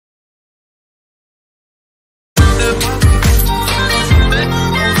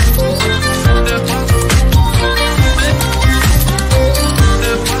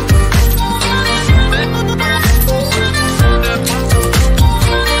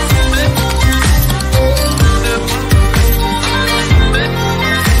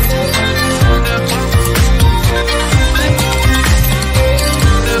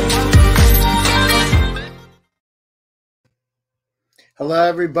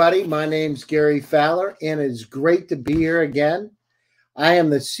everybody. My name's Gary Fowler, and it's great to be here again. I am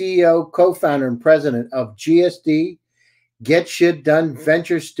the CEO, co-founder, and president of GSD Get Shit Done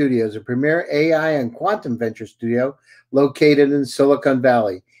Venture Studios, a premier AI and quantum venture studio located in Silicon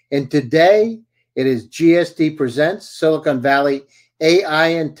Valley. And today, it is GSD Presents Silicon Valley AI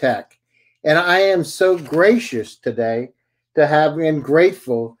and Tech. And I am so gracious today to have and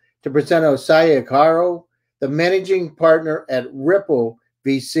grateful to present Osai Hikaru, the managing partner at Ripple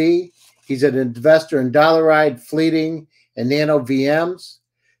VC. He's an investor in Dollaride, Fleeting, and Nano VMs.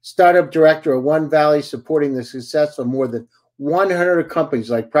 Startup director of One Valley, supporting the success of more than 100 companies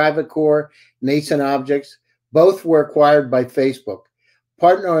like Private Core, Nascent Objects. Both were acquired by Facebook.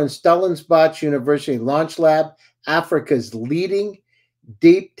 Partner in Stellenbosch University Launch Lab, Africa's leading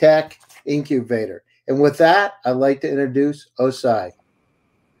deep tech incubator. And with that, I'd like to introduce Osai.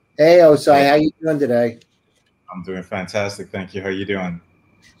 Hey, Osai, how you doing today? I'm doing fantastic. Thank you. How are you doing?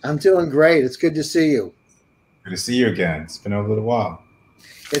 I'm doing great. It's good to see you. Good to see you again. It's been a little while.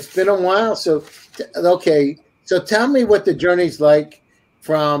 It's been a while. So, okay. So tell me what the journey's like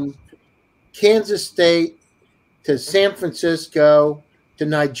from Kansas State to San Francisco to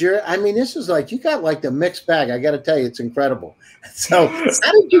Nigeria. I mean, this is like, you got like the mixed bag. I got to tell you, it's incredible. So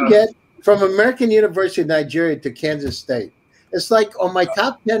how did you get from American University of Nigeria to Kansas State? It's like on my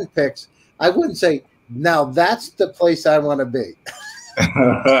top 10 picks, I wouldn't say, now that's the place I want to be.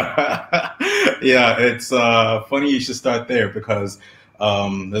 Yeah, it's funny you should start there because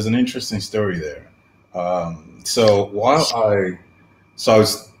there's an interesting story there. So I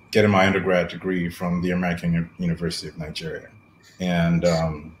was getting my undergrad degree from the American University of Nigeria, and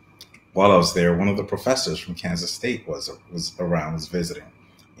while I was there, one of the professors from Kansas State was visiting,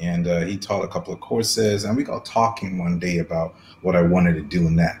 and he taught a couple of courses, and we got talking one day about what I wanted to do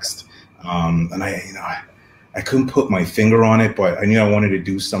next. And I couldn't put my finger on it, but I knew I wanted to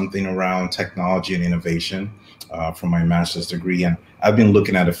do something around technology and innovation for my master's degree. And I've been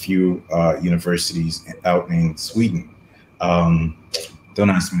looking at a few universities out in Sweden. Don't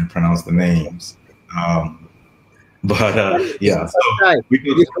ask me to pronounce the names. Yeah. So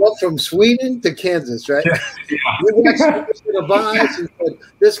you go from Sweden to Kansas, right? Yeah. You watched the vibes and said,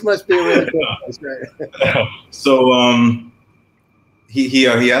 this must be a really good place, right? So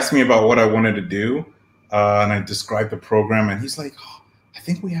he asked me about what I wanted to do, and I described the program, and he's like, oh, I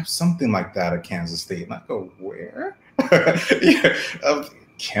think we have something like that at Kansas State. And I go, where? Yeah,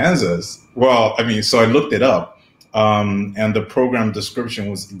 Kansas. Well, I mean, so I looked it up, and the program description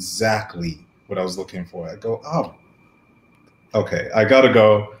was exactly what I was looking for. I go, oh, okay, I got to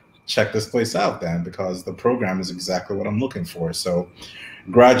go check this place out then, because the program is exactly what I'm looking for. So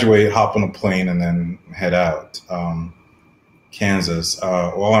graduate, hop on a plane, and then head out. Kansas.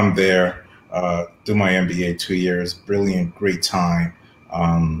 While I'm there, do my MBA 2 years. Brilliant, great time.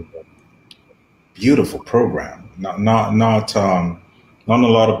 Beautiful program. Not a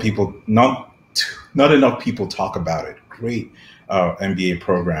lot of people. Not enough people talk about it. Great MBA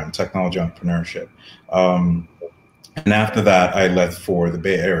program, technology entrepreneurship. And after that, I left for the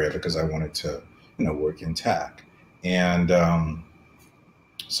Bay Area because I wanted to, work in tech. And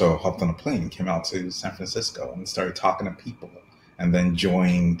so hopped on a plane, came out to San Francisco, and started talking to people. And then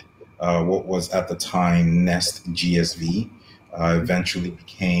joined what was at the time Nest GSV, eventually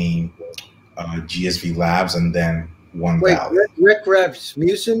became GSV Labs, and then One Valley. Rick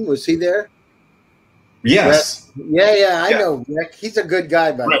Rasmussen, was he there? Yes. Yeah, I know Rick. He's a good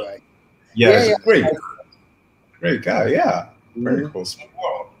guy, by the way. Yeah, he's a great guy. Yeah, very cool. Small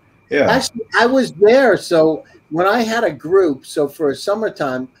world. Yeah. Actually, I was there. So when I had a group, so for a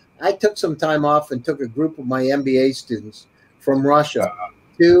summertime, I took some time off and took a group of my MBA students from Russia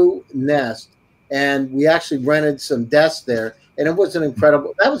to Nest, and we actually rented some desks there, and it was an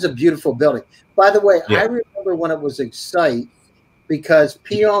incredible, that was a beautiful building. By the way, I remember when it was Excite, because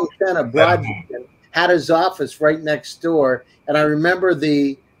Pyong Chen of Broadband had his office right next door, and I remember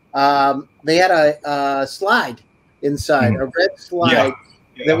they had a slide inside, a red slide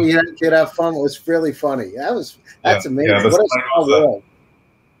that we could have fun. It was really funny. That's amazing. Yeah, what a small world.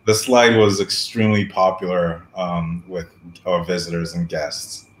 The slide was extremely popular with our visitors and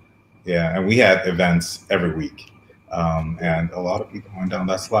guests. Yeah, and we had events every week, and a lot of people went down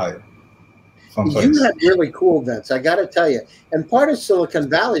that slide. You had really cool events, I got to tell you. And part of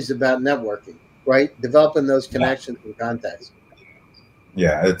Silicon Valley is about networking, right? Developing those connections and contacts.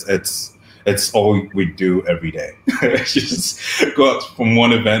 Yeah, it's all we do every day. Just go out from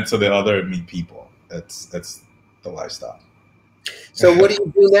one event to the other and meet people. That's the lifestyle. So what do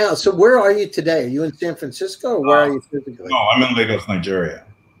you do now? So where are you today? Are you in San Francisco, or where are you physically? No, I'm in Lagos, Nigeria.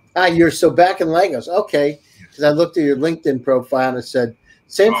 You're so back in Lagos. Okay. Because I looked at your LinkedIn profile and it said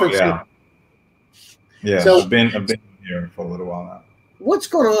San Oh Francisco. yeah, yeah. So I've been here for a little while now. what's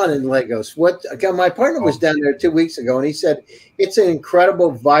going on in Lagos? Again, my partner was down there 2 weeks ago, and he said it's an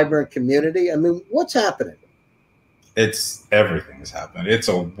incredible, vibrant community. I mean, what's happening? It's everything is happening. It's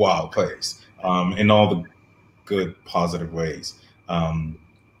a wild place, in all the good, positive ways. Um,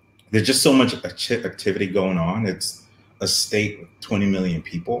 there's just so much activity going on. It's a state with 20 million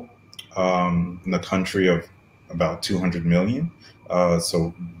people, in a country of about 200 million,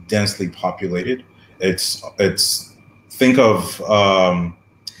 so densely populated. It's think of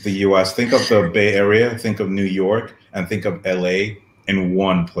the U.S., think of the Bay Area, think of New York, and think of L.A. in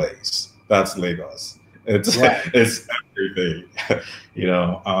one place. That's Lagos. It's Right. it's everything,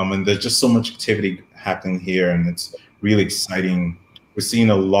 and there's just so much activity happening here, and it's really exciting. We're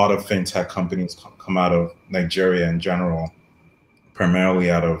seeing a lot of fintech companies come out of Nigeria in general, primarily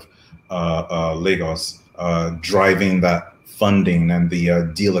out of Lagos, driving that funding and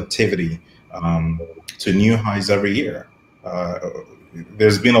the deal activity to new highs every year. Uh,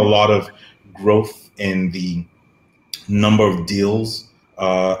 there's been a lot of growth in the number of deals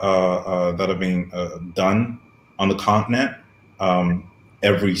that have been done on the continent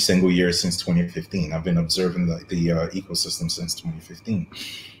every single year since 2015. I've been observing the ecosystem since 2015.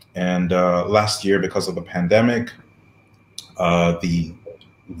 And last year, because of the pandemic, the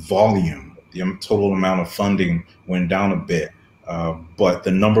volume, the total amount of funding went down a bit, but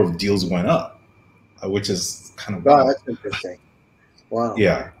the number of deals went up, which is kind of Wow, wild. that's interesting. Wow.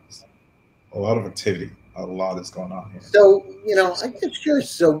 Yeah, a lot of activity, a lot is going on here. So, I'm just curious.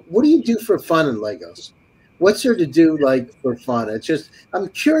 So, what do you do for fun in Lagos? What's there to do like for fun? It's just, I'm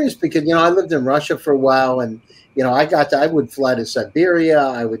curious because, I lived in Russia for a while and, I would fly to Siberia.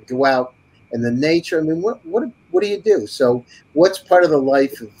 I would go out in the nature. I mean, what do you do? So what's part of the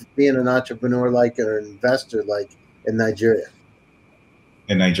life of being an entrepreneur, like, or an investor, like in Nigeria?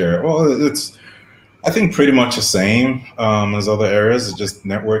 In Nigeria, well, it's, I think, pretty much the same as other areas. It's just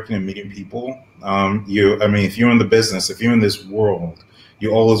networking and meeting people. If you're in the business, if you're in this world,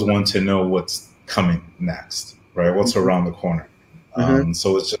 you always want to know what's coming next, right? What's around the corner.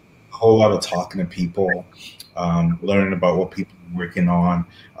 So it's just a whole lot of talking to people, learning about what people are working on,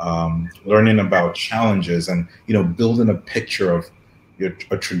 learning about challenges, and building a picture of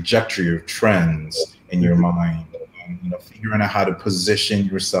a trajectory of trends in your mind. Figuring out how to position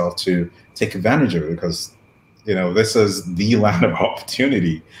yourself to take advantage of it, because this is the land of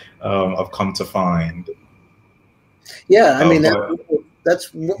opportunity. I've come to find. Yeah, I mean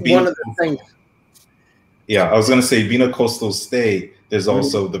that's one of the things. Yeah, I was going to say, being a coastal state, there's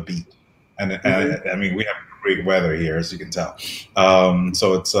also the beach, and I mean, we have great weather here, as you can tell.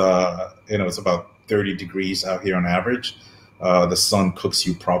 So it's it's about 30 degrees out here on average. The sun cooks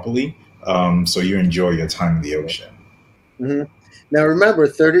you properly, so you enjoy your time in the ocean. Now remember,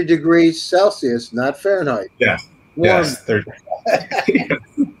 30 degrees Celsius, not Fahrenheit. Yeah. Warm. Yes, 30.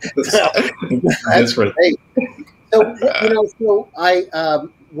 That's right. So I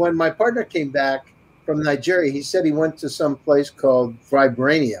when my partner came back from Nigeria, he said he went to some place called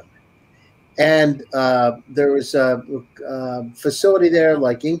Vibranium, and there was a facility there,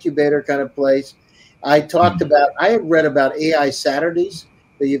 like incubator kind of place. I had read about AI Saturdays,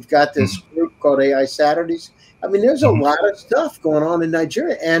 that you've got this group called AI Saturdays. I mean, there's a lot of stuff going on in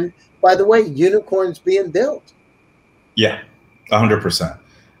Nigeria. And by the way, unicorns being built. Yeah, 100%.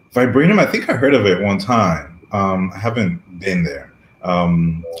 Vibranium, I think I heard of it one time. I haven't been there.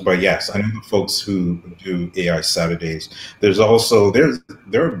 But yes, I know the folks who do AI Saturdays. There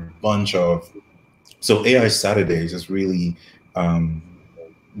are a bunch of, so AI Saturdays is really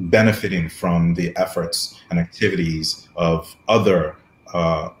benefiting from the efforts and activities of other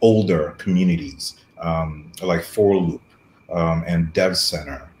older communities, like 4Loop and Dev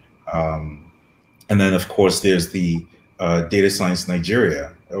Center. And then, of course, there's the Data Science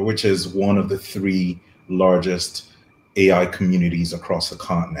Nigeria, which is one of the 3 largest AI communities across the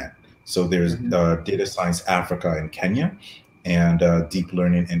continent. So there's Data Science Africa in Kenya, and Deep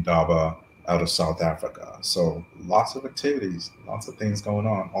Learning Indaba out of South Africa. So lots of activities, lots of things going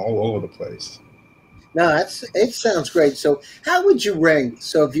on all over the place. No, it sounds great. So how would you rank?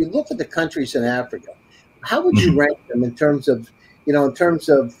 So if you look at the countries in Africa, how would you rank them in terms of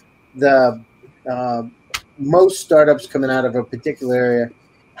the most startups coming out of a particular area?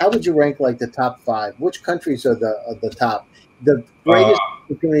 How would you rank like the top 5? Which countries are the top? The greatest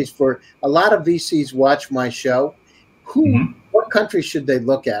opportunities for a lot of VCs watch my show. What countries should they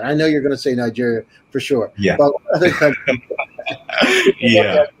look at? I know you're going to say Nigeria for sure. Yeah. But other countries.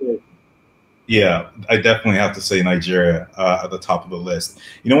 Yeah, I definitely have to say Nigeria at the top of the list.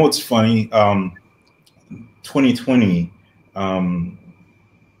 You know what's funny? 2020,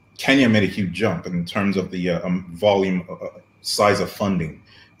 Kenya made a huge jump in terms of the volume, size of funding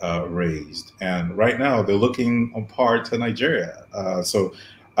raised. And right now they're looking on par to Nigeria. So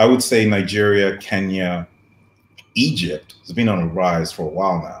I would say Nigeria, Kenya, Egypt has been on a rise for a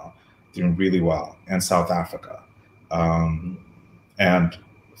while now, doing really well, and South Africa. And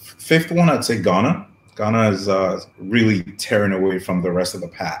fifth one, I'd say Ghana. Ghana is really tearing away from the rest of the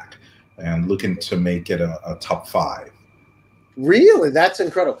pack and looking to make it a top 5. Really? That's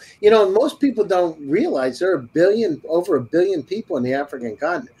incredible. You know, most people don't realize there are over a billion people in the African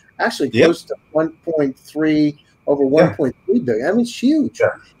continent. Actually, close to 1.3, over 1.3 billion. I mean, it's huge.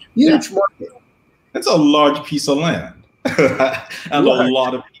 Huge market. It's a large piece of land. And a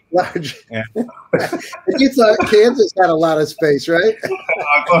lot of people. Large. Yeah. You thought Kansas had a lot of space, right?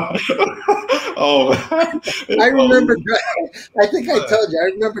 I remember, I think I told you, I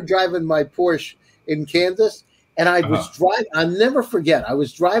remember driving my Porsche in Kansas. And I was driving, I'll never forget, I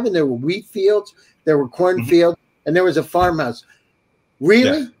was driving, there were wheat fields, there were cornfields, and there was a farmhouse.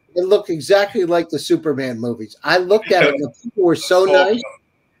 Really? Yeah. It looked exactly like the Superman movies. I looked at it, and the people were so nice.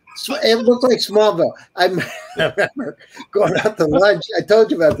 So it looked like Smallville. I remember going out to lunch. I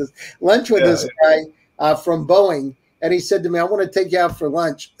told you about this. Lunch with this guy from Boeing, and he said to me, I want to take you out for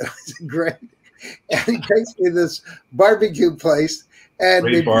lunch. I said, great. And he takes me to this barbecue place. And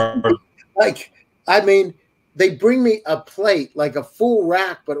they bring me a plate, like a full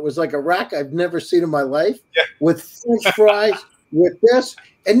rack, but it was like a rack I've never seen in my life, with French fries, with this.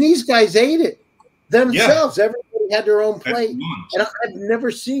 And these guys ate it themselves. Yeah. Everybody had their own plate. And I've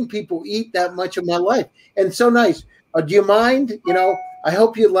never seen people eat that much in my life. And so nice. Do you mind? You know, I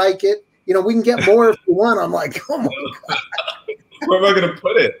hope you like it. You know, we can get more if you want. I'm like, oh, my God. Where am I going to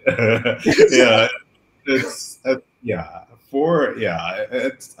put it?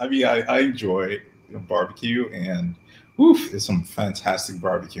 I enjoy barbecue, and there's some fantastic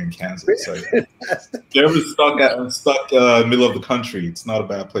barbecue in Kansas. So if you're ever stuck middle of the country, it's not a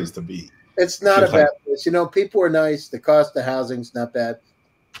bad place to be. It's not a bad place. You know, people are nice. The cost of housing's not bad.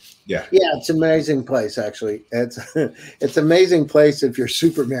 Yeah, it's an amazing place. Actually, it's amazing place if you're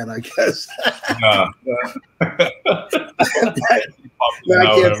Superman, I guess.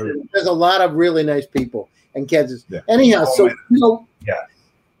 There's a lot of really nice people in Kansas. Yeah. Anyhow,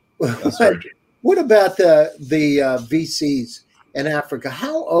 that's very true. What about the VCs in Africa?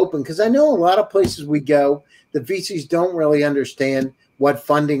 How open? Because I know a lot of places we go, the VCs don't really understand what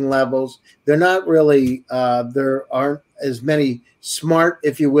funding levels. They're not really, there aren't as many smart,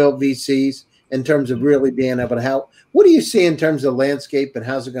 if you will, VCs in terms of really being able to help. What do you see in terms of landscape, and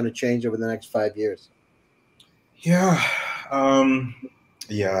how's it going to change over the next 5 years?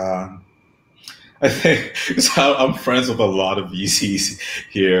 I think I'm friends with a lot of VCs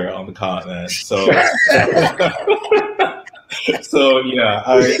here on the continent. So, there's a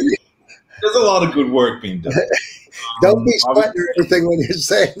lot of good work being done. Don't be sweating everything when you're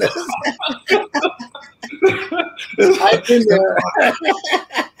saying this. I've been there.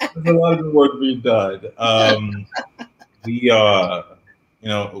 There's a lot of good work being done. We're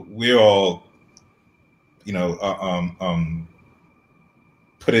all,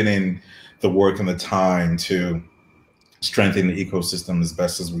 putting in the work and the time to strengthen the ecosystem as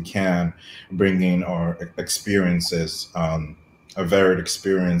best as we can, bringing our experiences, our varied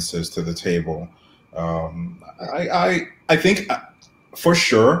experiences to the table. I think for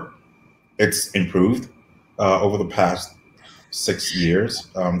sure it's improved over the past 6 years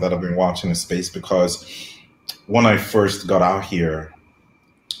that I've been watching the space, because when I first got out here,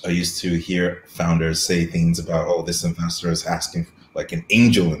 I used to hear founders say things about, oh, this investor is asking, like an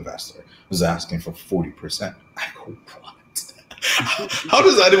angel investor was asking for 40%. I go, what? How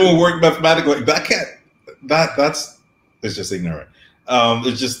does that even work mathematically? That's just ignorant.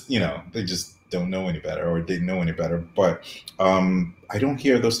 It's just, they just don't know any better, or didn't know any better. But I don't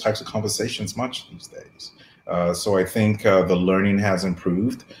hear those types of conversations much these days. So I think the learning has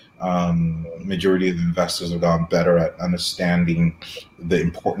improved. Majority of the investors have gotten better at understanding the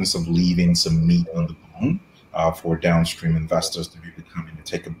importance of leaving some meat on the bone for downstream investors to be coming to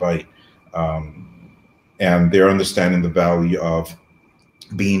take a bite. And they're understanding the value of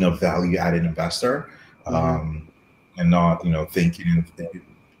being a value-added investor, and not, thinking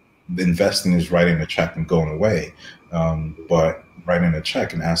investing is writing a check and going away, but writing a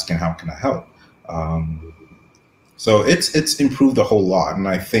check and asking, how can I help? So it's improved a whole lot. And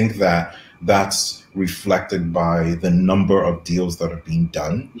I think that that's reflected by the number of deals that are being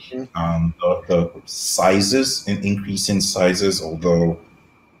done, the sizes and increase in sizes, although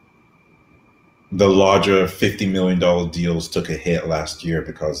the larger $50 million deals took a hit last year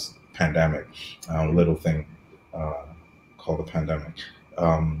because pandemic, little thing called the pandemic.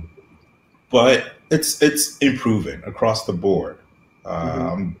 But it's improving across the board.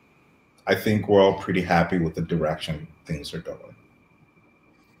 I think we're all pretty happy with the direction things are going.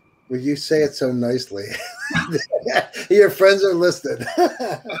 Well, you say it so nicely. Your friends are listed.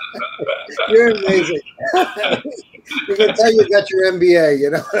 You're amazing. You can tell you got your MBA, you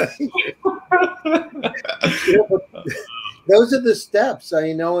know. Those are the steps.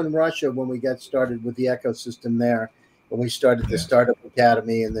 I know in Russia, when we got started with the ecosystem there, when we started the Startup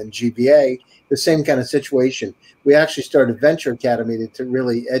Academy and then GBA, the same kind of situation. We actually started Venture Academy to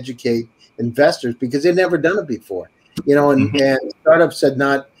really educate investors because they'd never done it before, you know, and startups had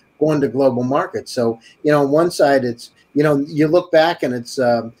not gone to global markets. So, you know, on one side, it's, you know, you look back and it's,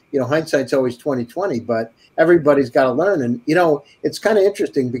 you know, hindsight's always 20/20, but everybody's got to learn. And, you know, it's kind of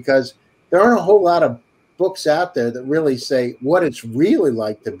interesting because there aren't a whole lot of books out there that really say what it's really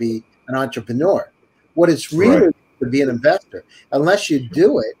like to be an entrepreneur, what it's really like to be an investor. Unless you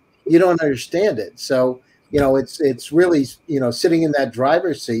do it, you don't understand it. So, you know, it's really, you know, sitting in that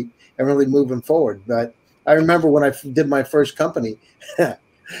driver's seat and really moving forward. But I remember when I did my first company,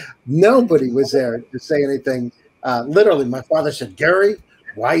 nobody was there to say anything. Literally, my father said, "Gary,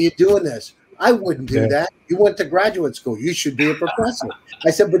 why are you doing this?" I wouldn't do that. You went to graduate school. You should be a professor.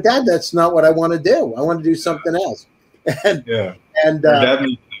 I said, "But Dad, that's not what I want to do. I want to do something else." And Dad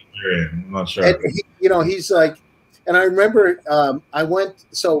needs to, I'm not sure. And he, you know, he's like, and I remember I went.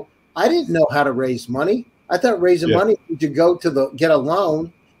 So I didn't know how to raise money. I thought raising money to go to get a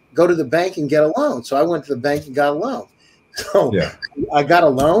loan, go to the bank and get a loan. So I went to the bank and got a loan. So I got a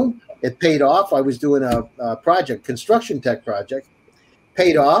loan. It paid off. I was doing a project, construction tech project,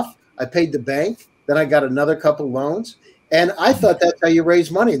 paid off. I paid the bank. Then I got another couple loans. And I thought that's how you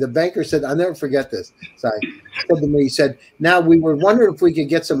raise money. The banker said, I'll never forget this. Sorry. He said to me, he said, now we were wondering if we could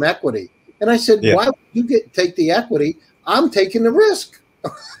get some equity. And I said, why would you take the equity? I'm taking the risk.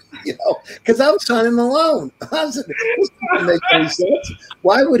 You know, because I'm signing the loan. I said, this doesn't make any sense.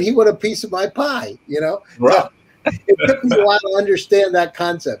 Why would he want a piece of my pie? You know? Right. It took me a while to understand that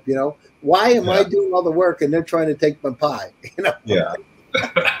concept, you know. Why am I doing all the work and they're trying to take my pie? You know? Yeah.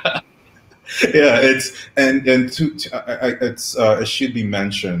 It's it should be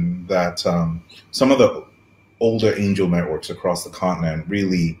mentioned that some of the older angel networks across the continent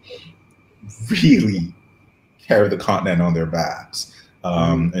really carry the continent on their backs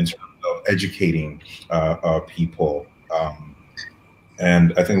in terms of educating people.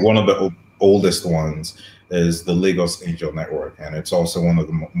 And I think one of the oldest ones is the Lagos Angel Network, and it's also one of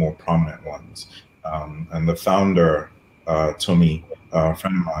the more prominent ones. And the founder, Tommy, a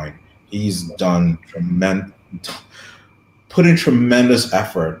friend of mine, he's done put in tremendous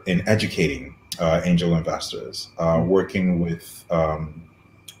effort in educating angel investors, working with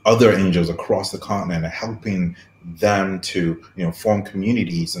other angels across the continent and helping them to, you know, form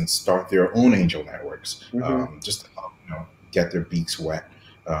communities and start their own angel networks, just to help, you know, get their beaks wet,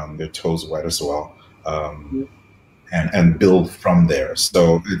 their toes wet as well. And build from there.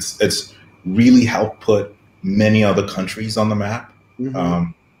 So it's really helped put many other countries on the map, you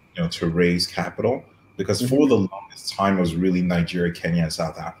know, to raise capital, because for the longest time it was really Nigeria, Kenya, and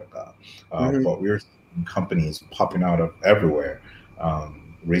South Africa. But we're seeing companies popping out of everywhere,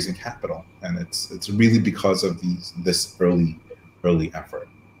 raising capital, and it's really because of this early effort.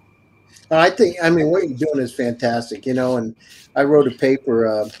 I mean, what you're doing is fantastic, you know, and I wrote a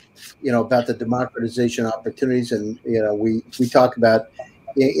paper, you know, about the democratization opportunities. And, you know, we talk about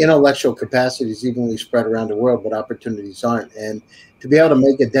intellectual capacities evenly spread around the world, but opportunities aren't. And to be able to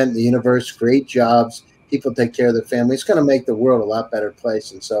make a dent in the universe, create jobs, people take care of their family, it's going to make the world a lot better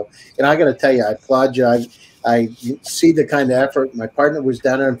place. And so, you know, I got to tell you, I applaud you. I see the kind of effort. My partner was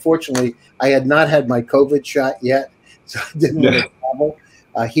down there. Unfortunately, I had not had my COVID shot yet, so I didn't want to travel.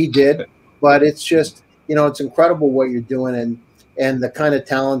 He did. But it's just, you know, it's incredible what you're doing and the kind of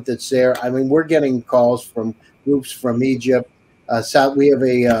talent that's there. I mean, we're getting calls from groups from Egypt. We have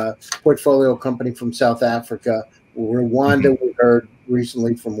a portfolio company from South Africa. Rwanda, we heard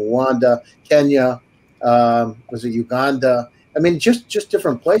recently from Rwanda. Kenya, was it Uganda? I mean, just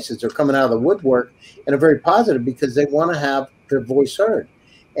different places. They're coming out of the woodwork and are very positive because they want to have their voice heard.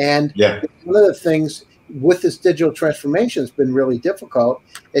 And one of the things with this digital transformation has been really difficult.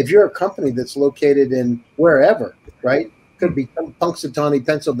 If you're a company that's located in wherever, right? Could be Punxsutawney,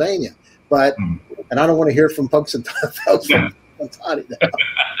 Pennsylvania, but and I don't want to hear from Punxsutawney.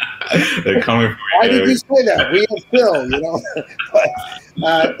 They're coming. Why did you say that? We have Phil, you know.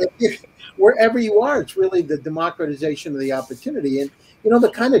 But wherever you are, it's really the democratization of the opportunity. And you know,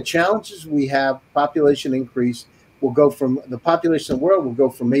 the kind of challenges we have, population increase will go from the population of the world will go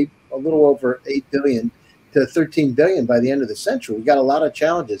from a little over 8 billion to 13 billion by the end of the century. We got a lot of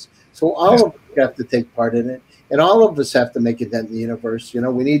challenges. So all of us have to take part in it, and all of us have to make a dent in the universe. You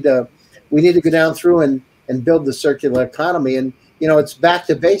know, we need to go down through and build the circular economy. And, you know, it's back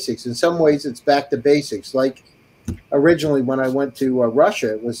to basics. In some ways, it's back to basics. Like originally when I went to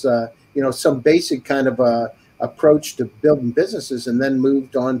Russia, it was, you know, some basic kind of approach to building businesses, and then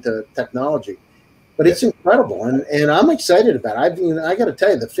moved on to technology. But it's incredible, and I'm excited about it. I got to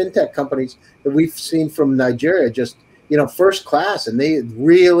tell you, the fintech companies that we've seen from Nigeria, just, you know, first class, and they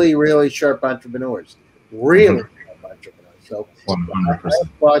really, really sharp entrepreneurs, really sharp entrepreneurs. So 100%. I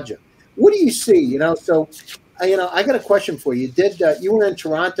applaud you. What do you see? You know, so you know, I got a question for you. You were in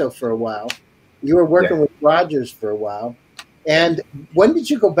Toronto for a while? You were working with Rogers for a while, and when did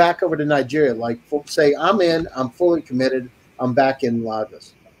you go back over to Nigeria? Like, say, I'm fully committed, I'm back in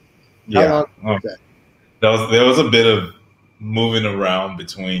Lagos. How long was that? There was a bit of moving around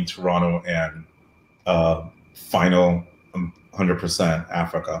between Toronto and final 100%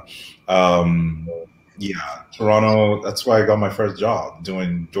 Africa. Yeah, Toronto. That's why I got my first job,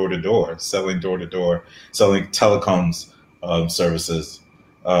 doing door-to-door, selling telecoms services.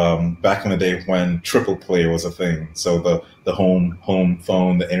 Back in the day when triple play was a thing. So the home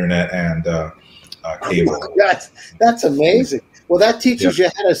phone, the internet, and cable. Oh, that's amazing. Well, that teaches you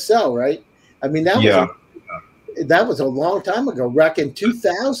how to sell, right? I mean, that was a long time ago, back in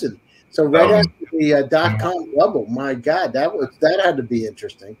 2000. So right after the .com bubble. My God, that had to be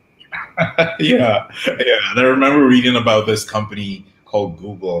interesting. Yeah. And I remember reading about this company called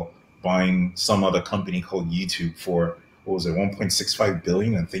Google buying some other company called YouTube for, what was it, 1.65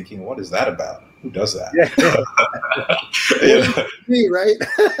 billion, and thinking, what is that about? Who does that? Yeah. Me, right?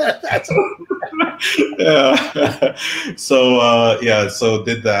 That's yeah. So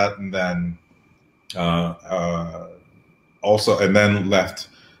did that, and then and then left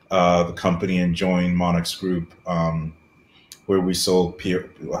the company and joined Monarchs Group, where we sold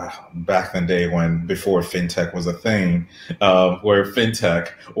back in the day before fintech was a thing, where fintech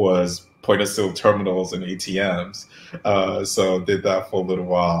was point of sale terminals and ATMs. So did that for a little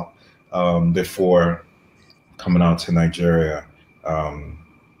while before coming out to Nigeria,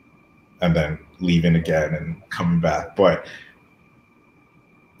 and then leaving again and coming back. But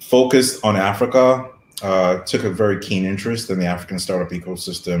focused on Africa, took a very keen interest in the African startup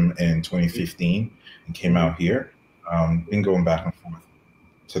ecosystem in 2015 and came out here. Been going back and forth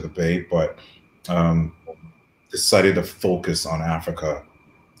to the Bay, but decided to focus on Africa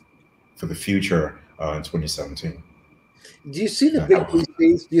for the future in 2017. Do you see the big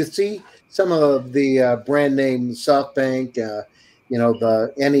VCs? Do you see some of the brand names, SoftBank, you know,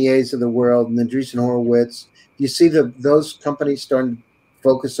 the NEAs of the world, and Andreessen Horowitz? Do you see those companies starting to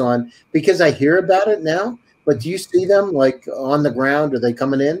focus on? Because I hear about it now, but do you see them like on the ground? Are they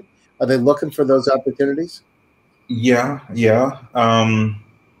coming in? Are they looking for those opportunities? Yeah.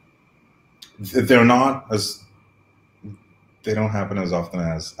 They're not as, they don't happen as often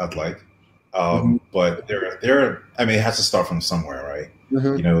as I'd like. But they're, I mean, it has to start from somewhere, right?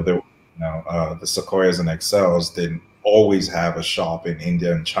 You know, the Sequoias and Excels didn't always have a shop in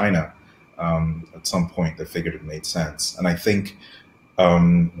India and China. At some point, they figured it made sense, and I think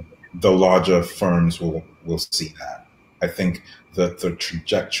the larger firms will see that. I think that the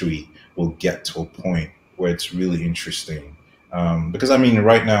trajectory will get to a point where it's really interesting. Because I mean,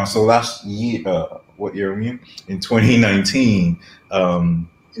 right now, so last year, what year are we in 2019,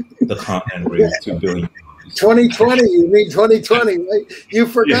 the continent raised $2 billion. 2020, you mean 2020, right? You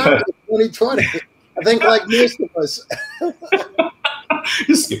forgot 2020. I think like most of us.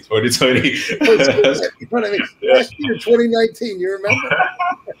 Just skip 2020. Last year, 2019, you remember?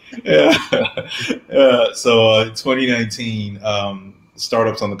 Yeah. So 2019,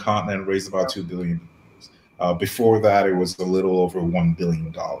 startups on the continent raised about $2 billion. Before that, it was a little over $1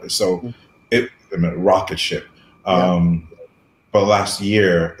 billion. So it rocket ship. But last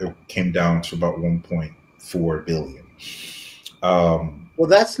year, it came down to about 1.4 billion. Well,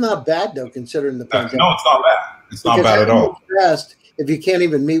 that's not bad, though, considering the pandemic. No, it's not bad. It's not bad at all. If you can't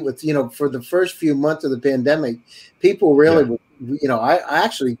even meet with, you know, for the first few months of the pandemic, people really, you know, I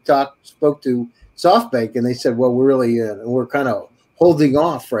actually spoke to SoftBank, and they said, well, we're kind of holding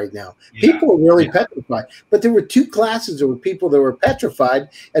off right now. People were really petrified. But there were two classes. There were people that were petrified,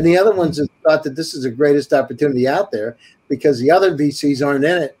 and the other ones that thought that this is the greatest opportunity out there because the other VCs aren't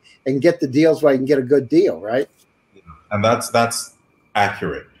in it and get the deals where I can get a good deal, right? And that's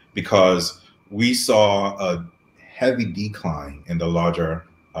accurate, because we saw a heavy decline in the larger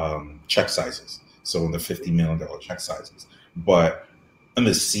check sizes, so in the $50 million check sizes. But in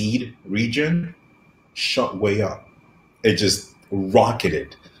the seed region, shot way up. It just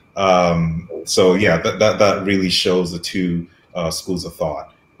rocketed So yeah, that really shows the two schools of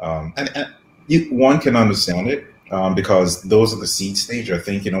thought, and one can understand it because those at the seed stage are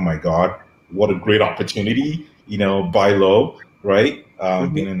thinking, "Oh my God, what a great opportunity!" Buy low, right?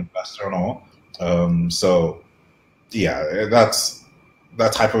 Being an investor and all. So yeah,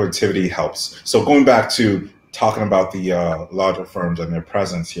 that type of activity helps. So going back to talking about the larger firms and their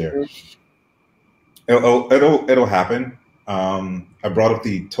presence here, it'll happen. I brought up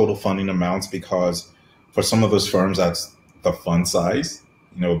the total funding amounts because for some of those firms, that's the fund size,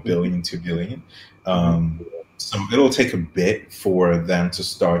 $1 to $2 billion. So it'll take a bit for them to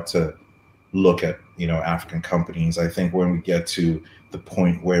start to look at, African companies. I think when we get to the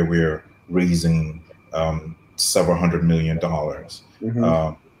point where we're raising several $100 million,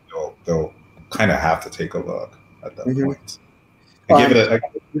 they'll kind of have to take a look at that point. Give it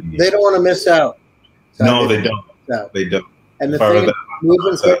they don't want to miss out. So no, they don't. They don't. And the thing is,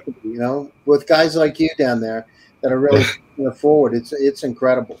 moving quickly, with guys like you down there that are really forward, it's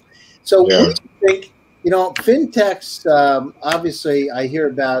incredible. So what do you think? Fintechs, obviously, I hear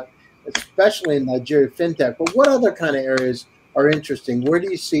about, especially in Nigeria, fintech. But what other kind of areas are interesting? Where do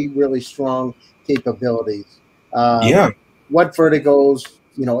you see really strong capabilities? What verticals?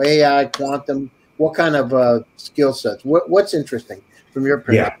 AI, quantum. What kind of skill sets? What's interesting from your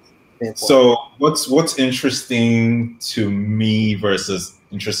perspective? So what's interesting to me versus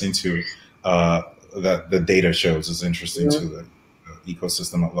interesting to that the data shows is interesting to the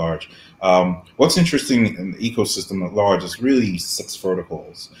ecosystem at large. What's interesting in the ecosystem at large is really 6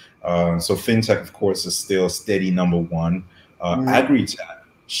 verticals. So fintech, of course, is still steady #1. Agri-tech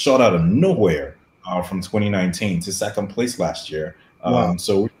shot out of nowhere from 2019 to 2nd place last year.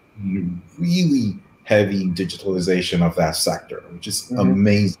 So really heavy digitalization of that sector, which is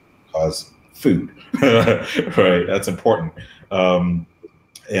amazing. Because food, right? That's important. And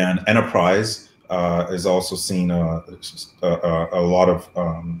enterprise is also seeing a lot of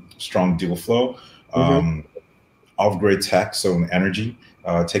strong deal flow. Off-grid tech, so energy,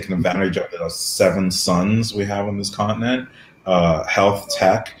 taking advantage of the 7 suns we have on this continent. Health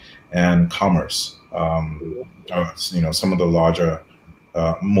tech and commerce. Some of the larger,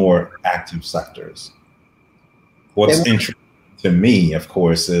 more active sectors. What's interesting to me, of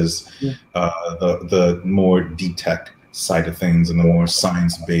course, is the more deep tech side of things and the more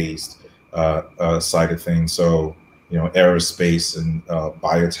science-based side of things. So, aerospace and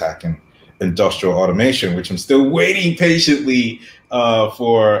biotech and industrial automation, which I'm still waiting patiently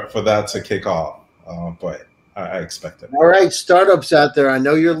for that to kick off. But I expect it. All right, startups out there, I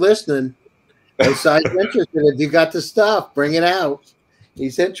know you're listening. Besides interested, if you got the stuff, bring it out.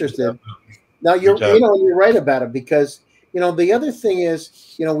 He's interested. Now you're right about it because. The other thing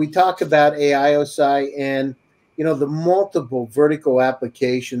is, we talk about AIOSI and, the multiple vertical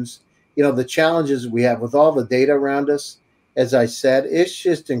applications, the challenges we have with all the data around us. As I said, it's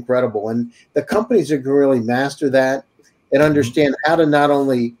just incredible. And the companies that can really master that and understand how to not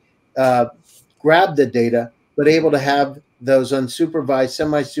only grab the data, but able to have those unsupervised,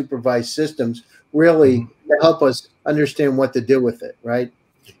 semi-supervised systems really help us understand what to do with it, right?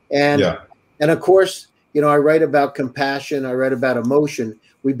 And of course, I write about compassion. I write about emotion.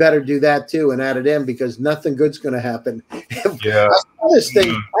 We better do that too and add it in because nothing good's going to happen. I saw this thing.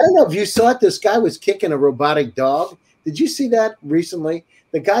 I don't know if you saw it. This guy was kicking a robotic dog. Did you see that recently?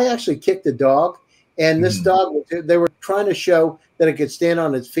 The guy actually kicked a dog, and this dog, they were trying to show that it could stand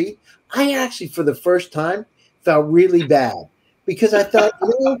on its feet. I actually, for the first time, felt really bad because I thought,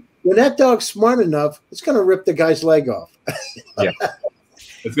 when that dog's smart enough, it's going to rip the guy's leg off.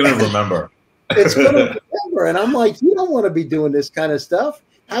 It's going to remember. It's going to remember. And I'm like, you don't want to be doing this kind of stuff.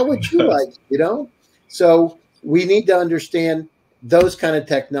 How would you like, So we need to understand those kind of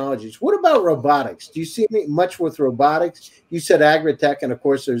technologies. What about robotics? Do you see much with robotics? You said agri-tech, and of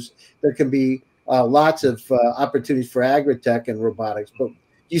course there can be lots of opportunities for agri-tech and robotics. But do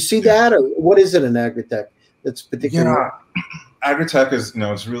you see that, or what is it in agri-tech that's particularly? Agri-tech is,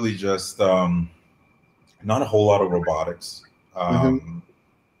 it's really just not a whole lot of robotics.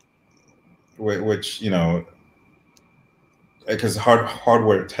 Which because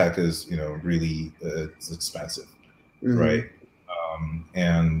hardware tech is really it's expensive, right?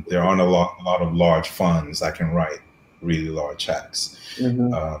 And there aren't a lot of large funds that can write really large checks.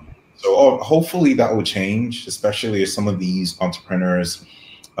 So hopefully that will change, especially if some of these entrepreneurs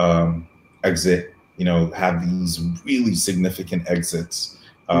exit, have these really significant exits.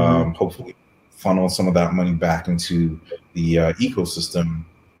 Hopefully funnel some of that money back into the ecosystem,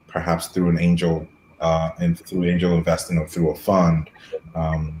 perhaps through an angel and through angel investing or through a fund.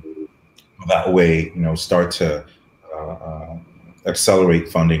 That way, start to accelerate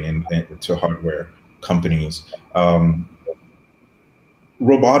funding into hardware companies.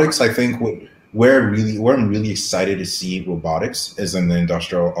 Robotics, I think, where I'm really excited to see robotics is in the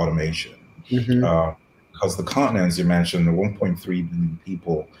industrial automation. Because the continents you mentioned, the 1.3 billion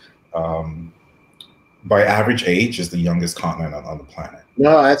people, by average age, is the youngest continent on the planet.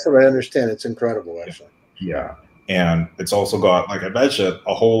 No, that's what I understand. It's incredible, actually. Yeah. And it's also got, like I mentioned,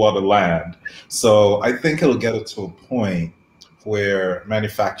 a whole lot of land. So I think it'll get it to a point where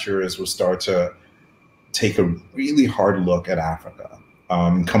manufacturers will start to take a really hard look at Africa.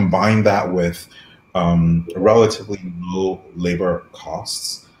 Combine that with relatively low labor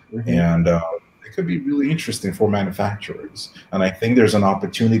costs, and it could be really interesting for manufacturers. And I think there's an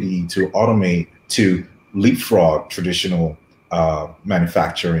opportunity to automate, to leapfrog traditional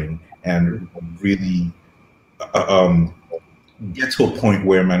manufacturing, and really get to a point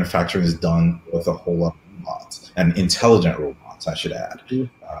where manufacturing is done with a whole lot of robots, and intelligent robots, I should add.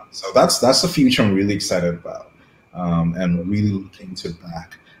 So that's the future I'm really excited about. And really looking to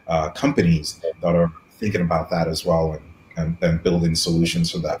back companies that are thinking about that as well, and building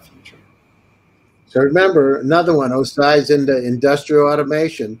solutions for that future. So remember, another one, Osai's into industrial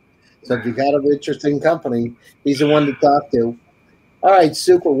automation. So if you got an interesting company, he's the one to talk to. All right,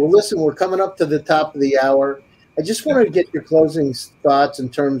 super. Well, listen, we're coming up to the top of the hour. I just wanted to get your closing thoughts in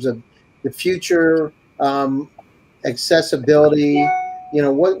terms of the future, accessibility. You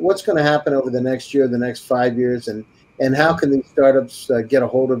know, what's going to happen over the next year, the next 5 years, and how can these startups get a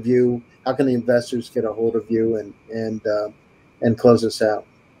hold of you? How can the investors get a hold of you and close us out?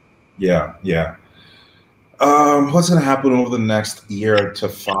 Yeah. What's going to happen over the next year to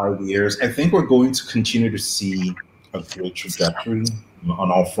 5 years? I think we're going to continue to see a great trajectory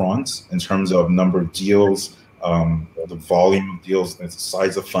on all fronts in terms of number of deals, the volume of deals, the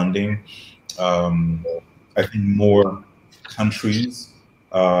size of funding. I think more countries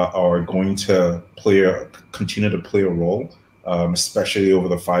are going to continue to play a role, especially over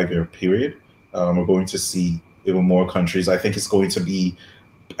the 5-year period. We're going to see even more countries. I think it's going to be,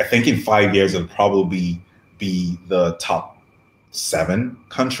 I think in 5 years, it'll probably be the top 7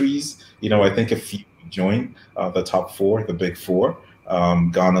 countries. You know, I think if you join the top 4, the big 4,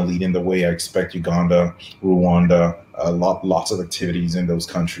 Ghana leading the way. I expect Uganda, Rwanda, lots of activities in those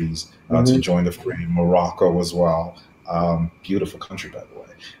countries to join the fray. Morocco as well. Beautiful country, by the way.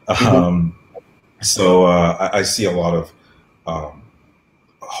 So I see a lot of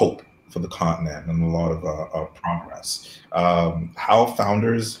hope for the continent and a lot of progress.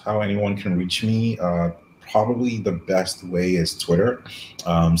 How anyone can reach me, probably the best way is Twitter.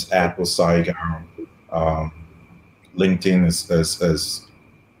 It's at Osai Garo. LinkedIn is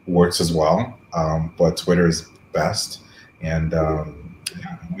works as well, but Twitter is best, and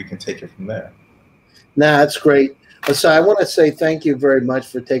we can take it from there. Nah, that's great. So I want to say thank you very much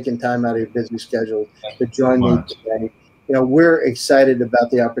for taking time out of your busy schedule to join me today. You know, we're excited about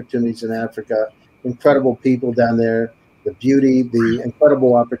the opportunities in Africa, incredible people down there, the beauty, the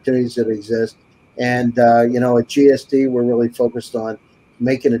incredible opportunities that exist. And, you know, at GSD, we're really focused on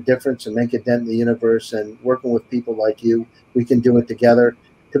making a difference and make a dent in the universe, and working with people like you. We can do it together.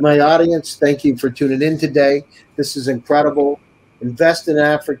 To my audience, thank you for tuning in today. This is incredible. Invest in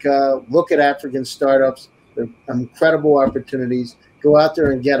Africa. Look at African startups. They're incredible opportunities. Go out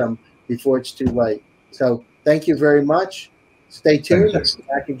there and get them before it's too late. So thank you very much. Stay tuned. I'll be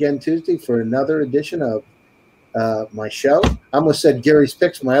back again Tuesday for another edition of my show. I almost said Gary's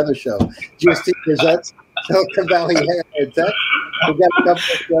Picks, my other show. GSD presents Silicon Valley Tech. We've got a couple of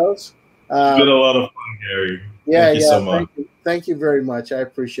shows. It's been a lot of fun, Gary. Thank you so much. Thank you very much. I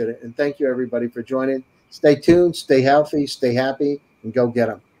appreciate it. And thank you, everybody, for joining. Stay tuned, stay healthy, stay happy, and go get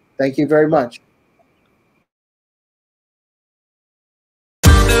them. Thank you very much.